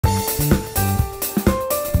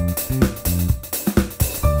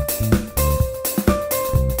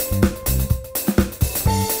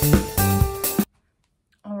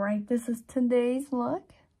this is today's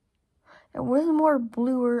look. It was more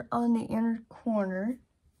bluer on the inner corner.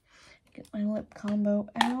 Get my lip combo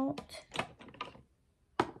out.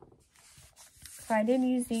 So I did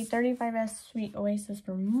use the 35S Sweet Oasis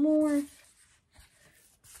for more.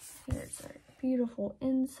 Here's our beautiful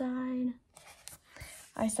inside.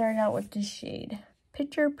 I started out with the shade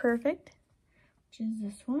Picture Perfect, which is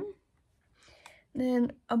this one.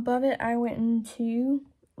 Then above it, I went into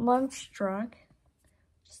Love Struck,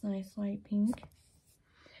 just nice light pink.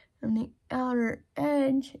 And the outer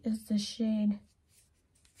edge is the shade,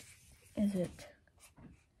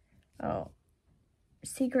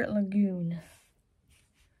 Secret Lagoon.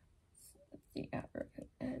 The outer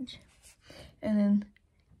edge. And then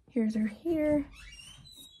here's her here,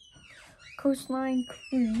 Coastline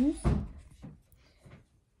Cruise. That's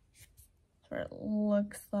what it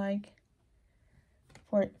looks like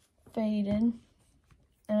before it faded.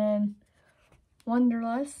 And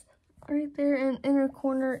Wanderlust right there, and inner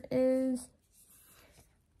corner is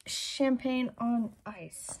Champagne on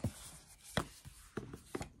Ice.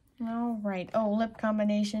 All right. Oh, lip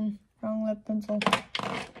combination. Wrong lip pencil.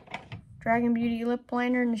 Dragon Beauty lip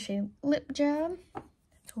liner in the shade Lip Job.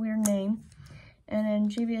 That's a weird name. And then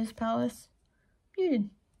Juvia's Palace Muted.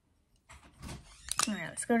 All right,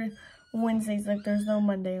 let's go to Wednesday's look. There's no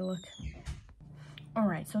Monday look. All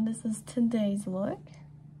right, so this is today's look.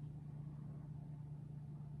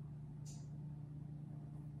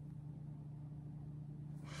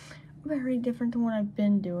 Very different than what I've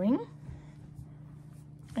been doing.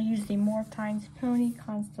 I use the Morphe Times Pony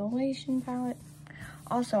Constellation palette.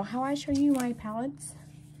 Also, how I show you my palettes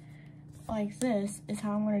like this is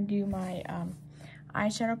how I'm going to do my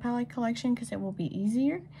eyeshadow palette collection, because it will be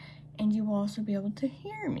easier and you will also be able to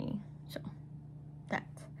hear me. So that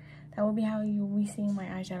will be how you will be seeing my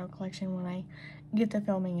eyeshadow collection when I get to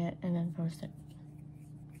filming it and then post it.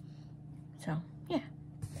 So yeah.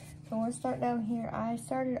 So we'll start down here. I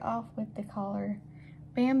started off with the color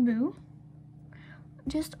Bamboo,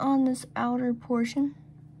 just on this outer portion.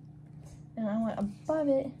 And I went above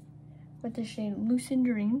it with the shade Lucid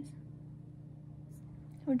Dreams,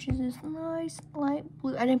 which is this nice light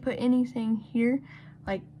blue. I didn't put anything here,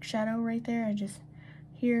 like shadow right there. I just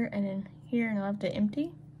here and then here, and I left it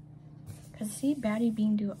empty. Because see, Baddie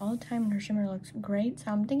Bean do it all the time and her shimmer looks great.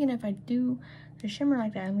 So I'm thinking if I do the shimmer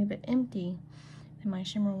like that and leave it empty, and my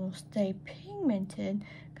shimmer will stay pigmented,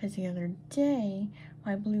 because the other day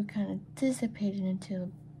my blue kind of dissipated into the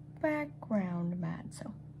background matte,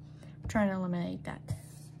 so I'm trying to eliminate that.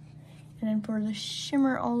 And then for the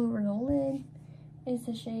shimmer all over the lid is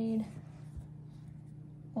the shade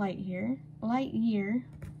Light Year,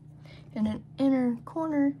 and then inner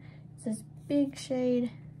corner is this big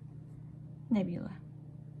shade Nebula.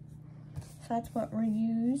 So that's what we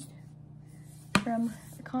used from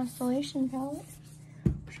the Constellation palette.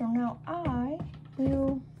 So now I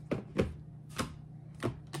will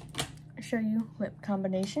show you lip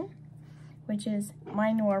combination, which is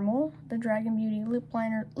my normal, the Dragon Beauty lip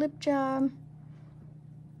liner lip job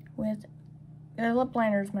with, the lip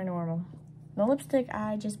liner is my normal. The lipstick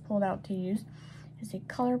I just pulled out to use is the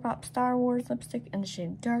ColourPop Star Wars lipstick in the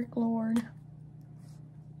shade Dark Lord.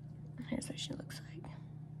 Here's what she looks like.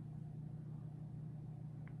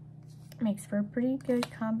 Makes for a pretty good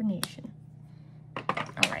combination.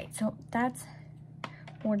 Alright, so that's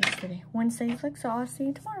what is today? Wednesday's look, so I'll see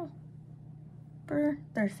you tomorrow for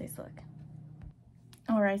Thursday's look.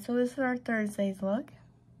 Alright, so this is our Thursday's look.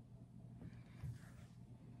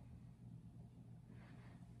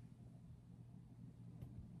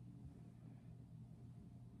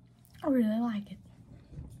 I really like it.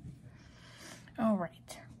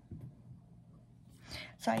 Alright.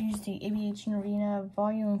 So I used the Aviation Arena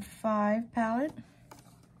Volume 5 palette.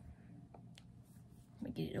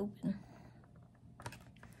 Let me get it open.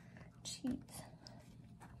 Jeez.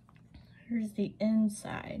 Here's the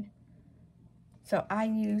inside. So I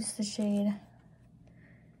used the shade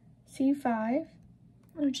C5,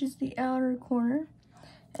 which is the outer corner,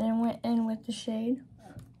 and then went in with the shade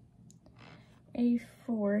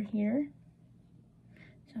A4 here.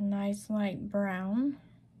 It's a nice light brown.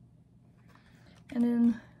 And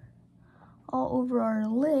then all over our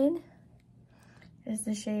lid is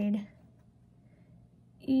the shade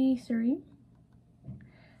E3.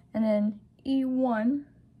 And then E1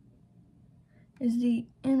 is the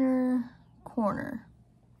inner corner.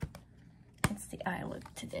 That's the eye look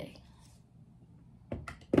today.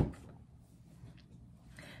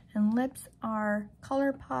 And lips are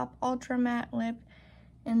ColourPop Ultra Matte Lip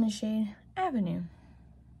in the shade Avenue.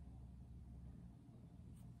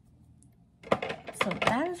 So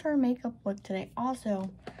that is our makeup look today.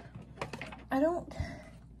 Also, I don't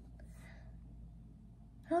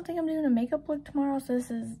don't think I'm doing a makeup look tomorrow, so this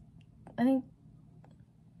is, I think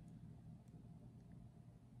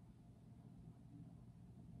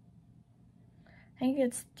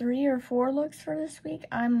it's 3 or 4 looks for this week.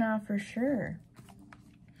 I'm not for sure.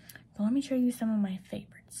 But let me show you some of my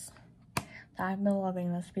favorites that I've been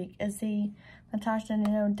loving this week. Is the Natasha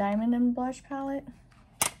Denona Diamond and Blush palette.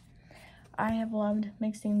 I have loved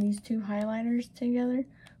mixing these 2 highlighters together,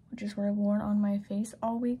 which is what I've worn on my face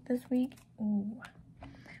all week this week. Ooh,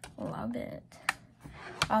 love it.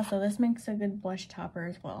 Also, this makes a good blush topper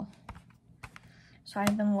as well. So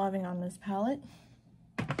I've been loving on this palette.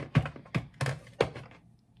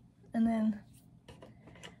 And then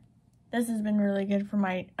this has been really good for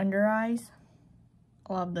my under eyes.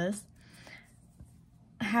 Love this.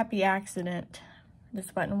 Happy Accident,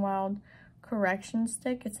 this Wet n Wild correction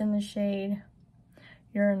stick. It's in the shade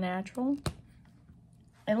You're a Natural.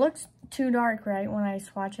 It looks too dark, right, when I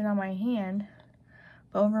swatch it on my hand.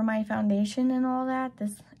 But over my foundation and all that,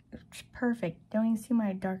 this is perfect. Don't even see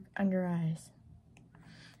my dark under eyes.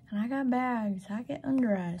 And I got bags. I get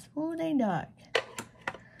under eyes. Ooh, they dark.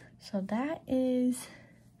 So that is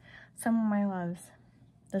some of my loves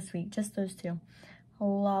this week. Just those 2.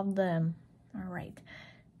 Love them. All right.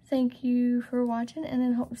 Thank you for watching, and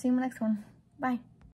then hope to see you in the next one. Bye.